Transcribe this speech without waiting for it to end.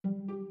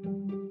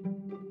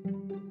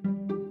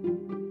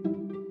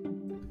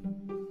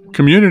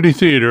Community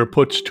theater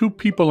puts 2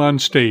 people on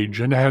stage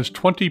and has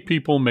 20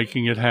 people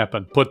making it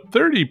happen. Put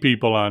 30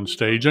 people on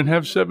stage and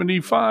have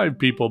 75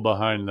 people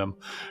behind them.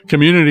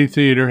 Community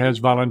theater has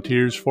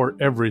volunteers for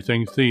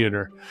everything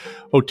theater.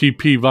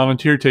 OTP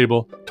Volunteer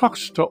Table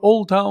talks to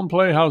Old Town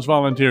Playhouse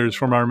volunteers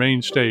from our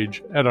main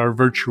stage at our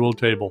virtual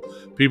table.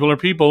 People are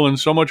people and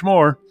so much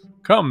more.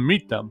 Come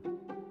meet them.